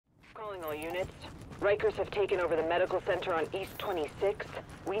All units. Rikers have taken over the medical center on East 26.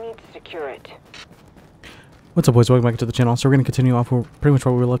 We need to secure it. What's up, boys? Welcome back to the channel. So we're going to continue off pretty much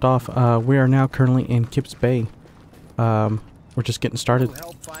where we left off. We are now currently in Kips Bay. We're just getting started.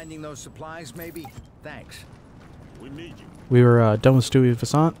 Help finding those supplies, maybe? Thanks. We need you. We were done with Stewie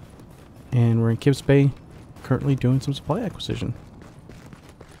Vassant, and we're in Kips Bay, currently doing some supply acquisition.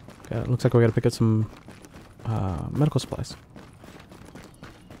 It looks like we got to pick up some medical supplies.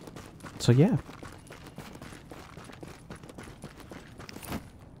 So yeah.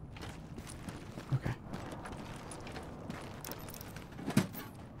 Okay.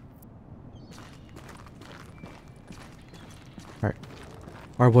 Alright.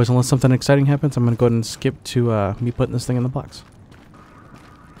 Alright, boys, unless something exciting happens, I'm going to go ahead and skip to me putting this thing in the box.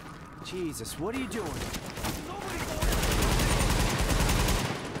 Jesus, what are you doing?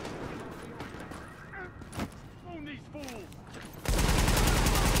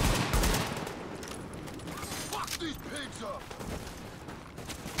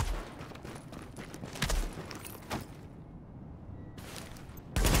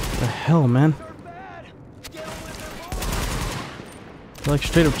 The hell, man? They're like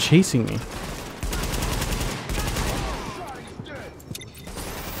straight up chasing me. I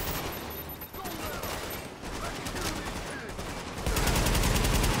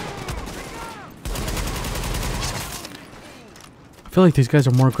feel like these guys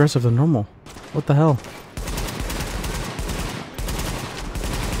are more aggressive than normal. What the hell?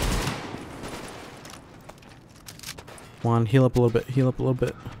 Come on, heal up a little bit, heal up a little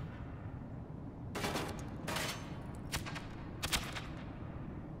bit.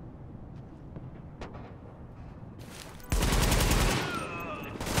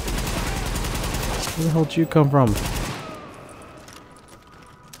 Where the hell did you come from?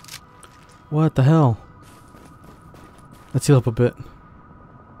 What the hell? Let's heal up a bit.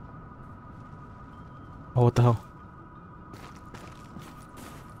 Oh, what the hell?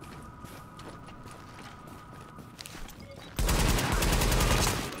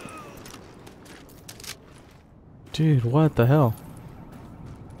 Dude, what the hell?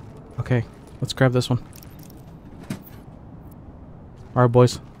 Okay, let's grab this one. Alright,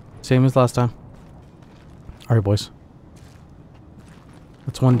 boys. Same as last time. Alright, boys.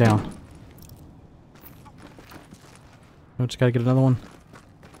 That's one down. I just gotta get another one.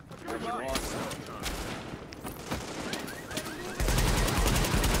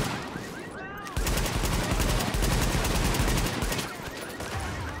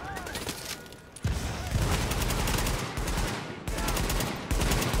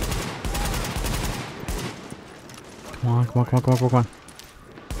 Come on, come on, come on, come on, come on.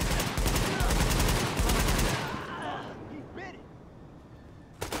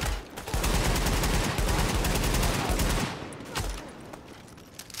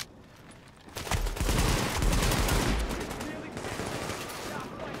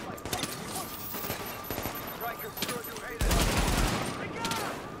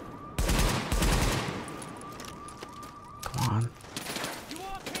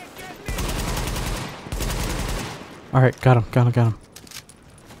 Alright, got him, got him, got him.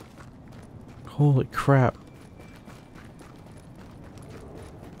 Holy crap.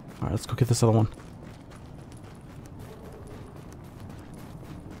 Alright, let's go get this other one.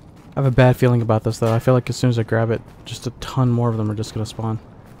 I have a bad feeling about this though. I feel like as soon as I grab it, just a ton more of them are just gonna spawn.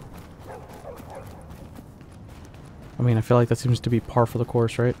 I mean, I feel like that seems to be par for the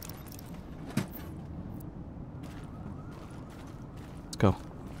course, right? Let's go.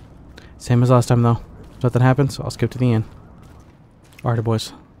 Same as last time though. If nothing happens, I'll skip to the end. Alright,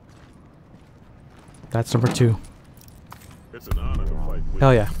 boys. That's number 2. It's an honor to fight with.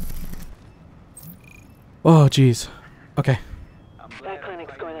 Hell yeah. Oh, jeez. Okay. That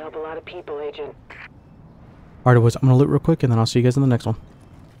clinic's going to help a lot of people, Agent. Alright, boys. I'm gonna loot real quick, and then I'll see you guys in the next one.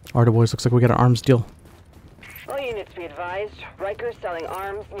 Alright, boys. Looks like we got an arms deal. All units be advised. Rikers selling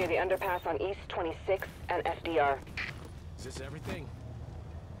arms near the underpass on East 26 and FDR. Is this everything?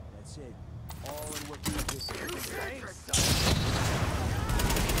 That's it. All in what you just said.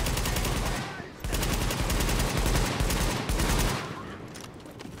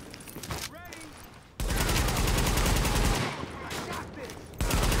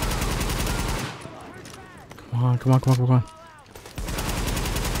 Come on, come on, come on, come on.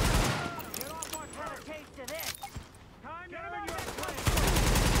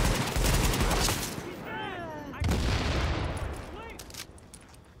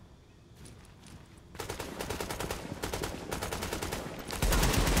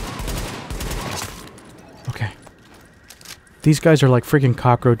 Okay. These guys are like freaking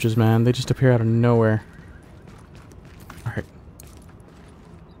cockroaches, man. They just appear out of nowhere. Alright.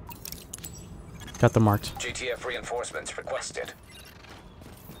 Got them marked. GTF reinforcements requested.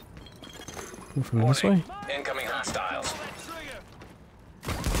 From this way? Incoming hostiles.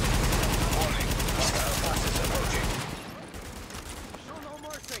 Warning. Hostile forces approaching. Show no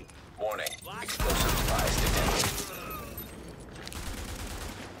mercy. Warning. Explosive device detected.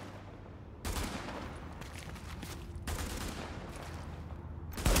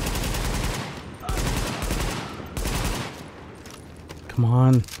 Come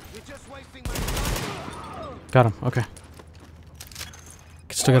on. You're just wasting my time. Got him. Okay.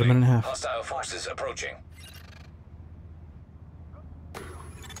 Still got a minute and a half. Hostile forces approaching.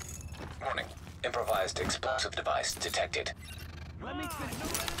 Warning. Improvised explosive device detected. Let me finish. No, let me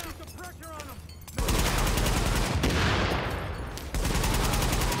put some pressure on him.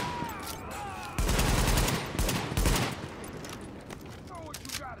 Do what you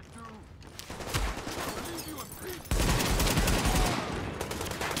gotta do. Leave you in peace.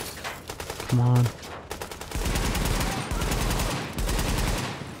 Come on.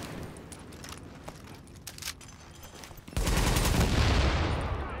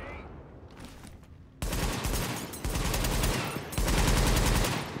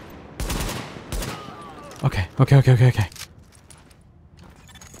 Okay.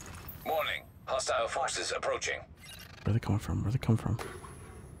 Warning. Hostile forces approaching. Where they coming from?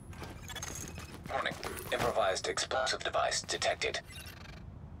 Warning. Improvised explosive device detected.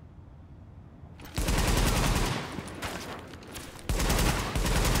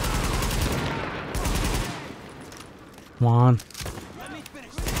 Come on. Let me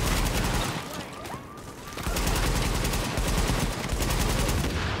finish.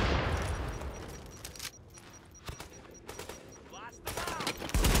 Blast them out.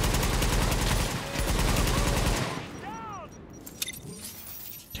 Down.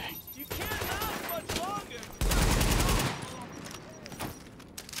 Okay. You can't last much longer.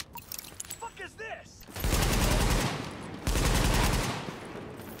 Fuck is this?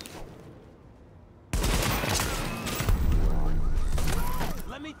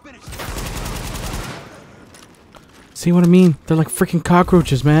 Let me finish. See what I mean? They're like freaking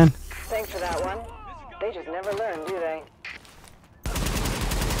cockroaches, man. Thanks for that one. They just never learn, do they?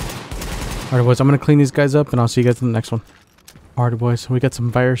 Alright, boys, I'm gonna clean these guys up and I'll see you guys in the next one. Alright, boys, we got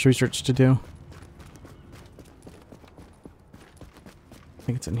some virus research to do. I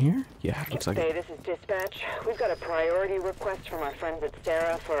think it's in here? Yeah, it looks like Hey, it. this is dispatch. We've got a priority request from our friends at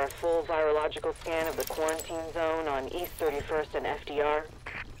Sarah for a full virological scan of the quarantine zone on East 31st and FDR.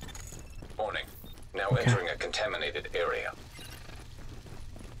 Warning. Now entering a contaminated area.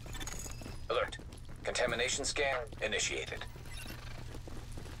 Alert. Contamination scan initiated.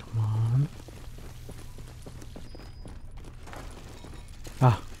 Come on.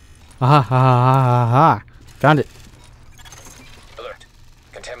 Ah. Found it. Alert.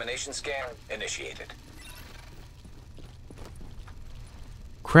 Contamination scan initiated.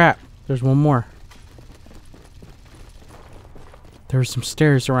 Crap. There's one more. There's some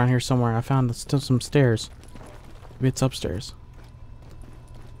stairs around here somewhere. I found still some stairs. Maybe it's upstairs.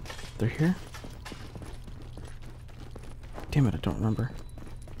 They're here? Damn it, I don't remember.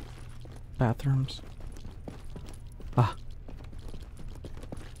 Bathrooms. Ah.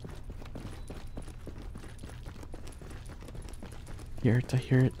 I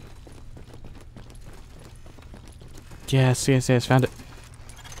hear it. Yes, found it.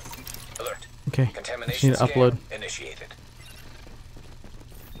 Alert. Okay, I just Contamination need to scan upload. initiated.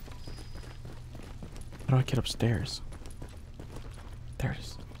 How do I get upstairs? There it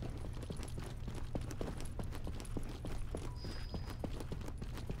is.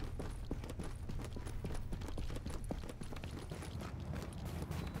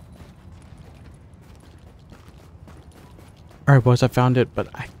 Alright, boys, I found it, but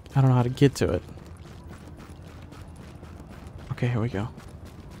I don't know how to get to it. Okay, here we go.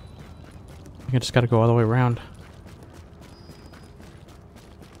 I think I just gotta go all the way around.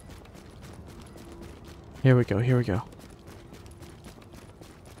 Here we go.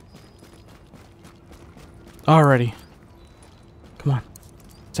 Alrighty. Come on.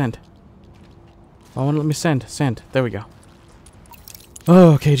 Send. Oh, won't let me send. There we go.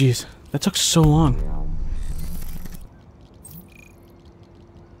 Oh, okay, jeez. That took so long.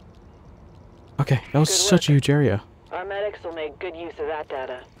 Okay, that was Good such a work. huge area. Our medics will make good use of that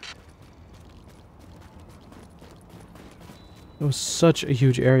data. It was such a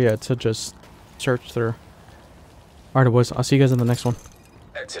huge area to just search through. Alright, boys. I'll see you guys in the next one.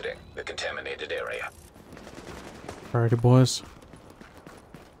 Exiting the contaminated area. Alrighty, boys.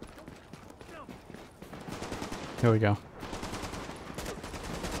 Here we go.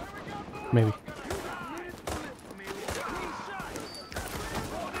 Maybe.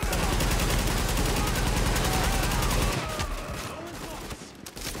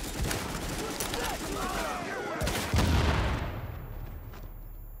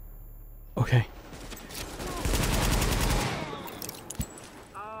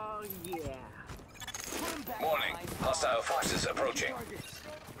 Hostile forces approaching.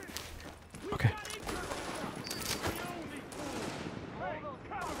 Okay.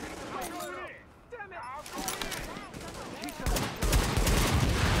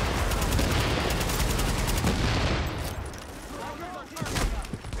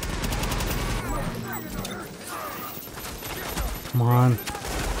 Come on.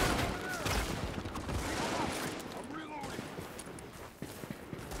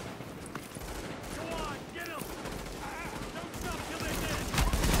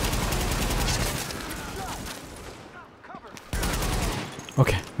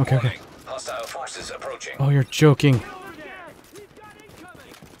 Okay, okay, okay. Hostile forces approaching. Oh, you're joking.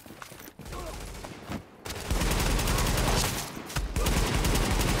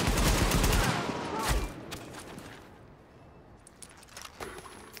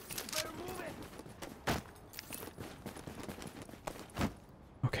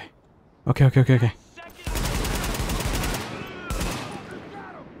 Okay. Okay, okay, okay, okay.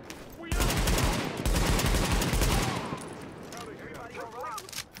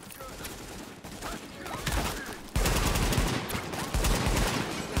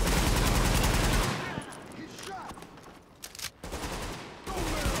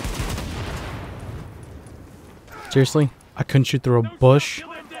 Seriously? I couldn't shoot through a bush?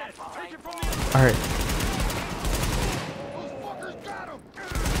 Alright.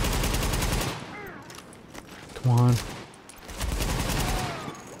 Come on.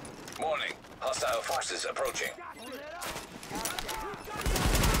 Warning. Hostile forces approaching.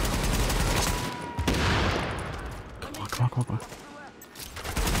 Come on, come on, come on, come on.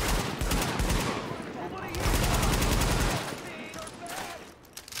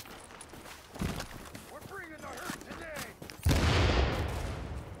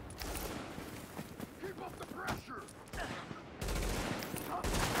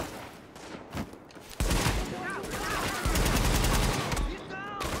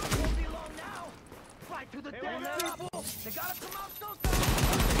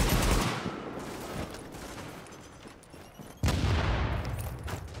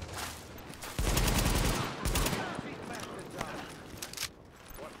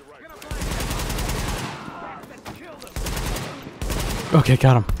 Okay,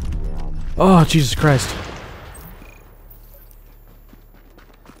 got him. Oh, Jesus Christ.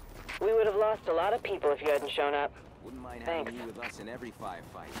 We would have lost a lot of people if you hadn't shown up. Wouldn't mind Thanks. having you with us in every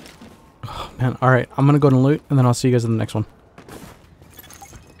firefight. Oh, man. Alright, I'm gonna go to loot, and then I'll see you guys in the next one.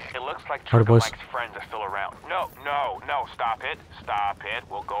 It looks like Alright, boys. Mike's friends are still around. No, stop it. Stop it.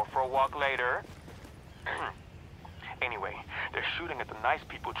 We'll go for a walk later. Anyway, they're shooting at the nice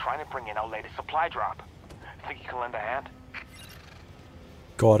people trying to bring in our latest supply drop. Think you can lend a hand?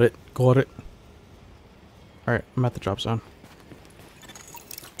 Got it. Got it. Alright, I'm at the drop zone.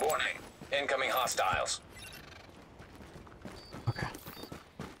 Warning. Incoming hostiles. Okay.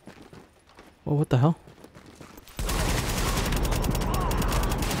 Well, what the hell?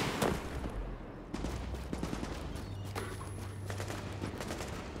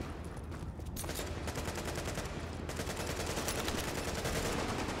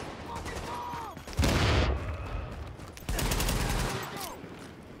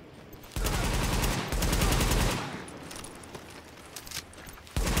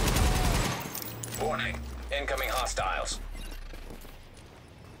 Warning. Incoming hostiles.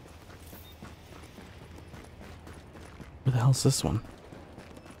 Where the hell's this one?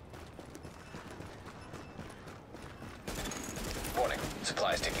 Warning.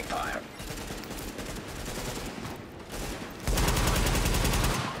 Supplies taking fire.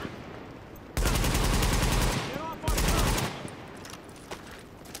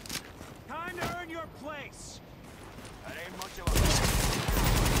 Time to earn your place. That ain't much of a...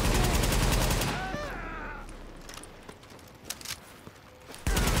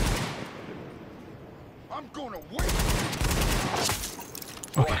 I'm gonna wait.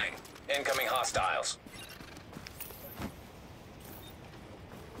 Okay. Warning. Incoming hostiles.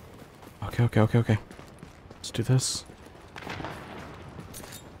 Okay, okay, okay, okay. Let's do this.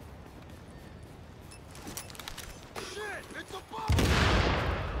 Shit, it's a bomb.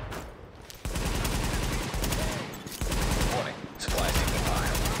 Warning. Supplies taking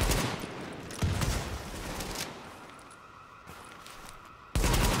fire.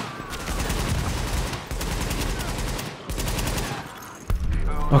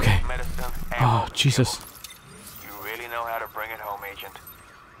 Okay. Medicine, Oh, ammo, Jesus. You really know how to bring it home, Agent.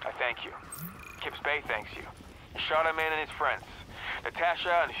 I thank you. Kips Bay thanks you. You shot a man and his friends.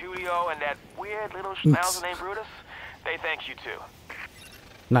 Natasha and Julio and that weird little schnauzer named Brutus, they thank you too.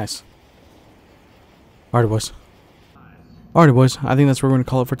 Nice. Alright, boys. Alrighty, boys. I think that's where we're going to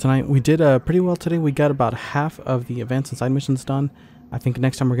call it for tonight. We did pretty well today. We got about half of the events and side missions done. I think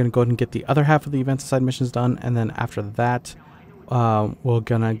next time we're going to go ahead and get the other half of the events and side missions done. And then after that, we're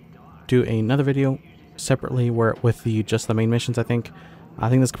going to do another video separately where with just the main missions, I think. I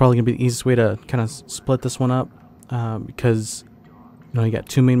think that's probably going to be the easiest way to kind of split this one up. Because, you know, you got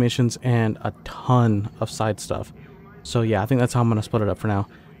 2 main missions and a ton of side stuff. So yeah, I think that's how I'm going to split it up for now.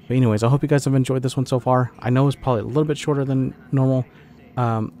 But anyways, I hope you guys have enjoyed this one so far. I know it's probably a little bit shorter than normal.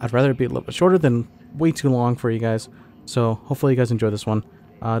 I'd rather it be a little bit shorter than way too long for you guys. So hopefully you guys enjoy this one.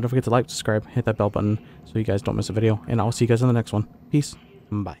 Don't forget to like, subscribe, hit that bell button so you guys don't miss a video. And I'll see you guys in the next one. Peace.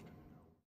 Bye.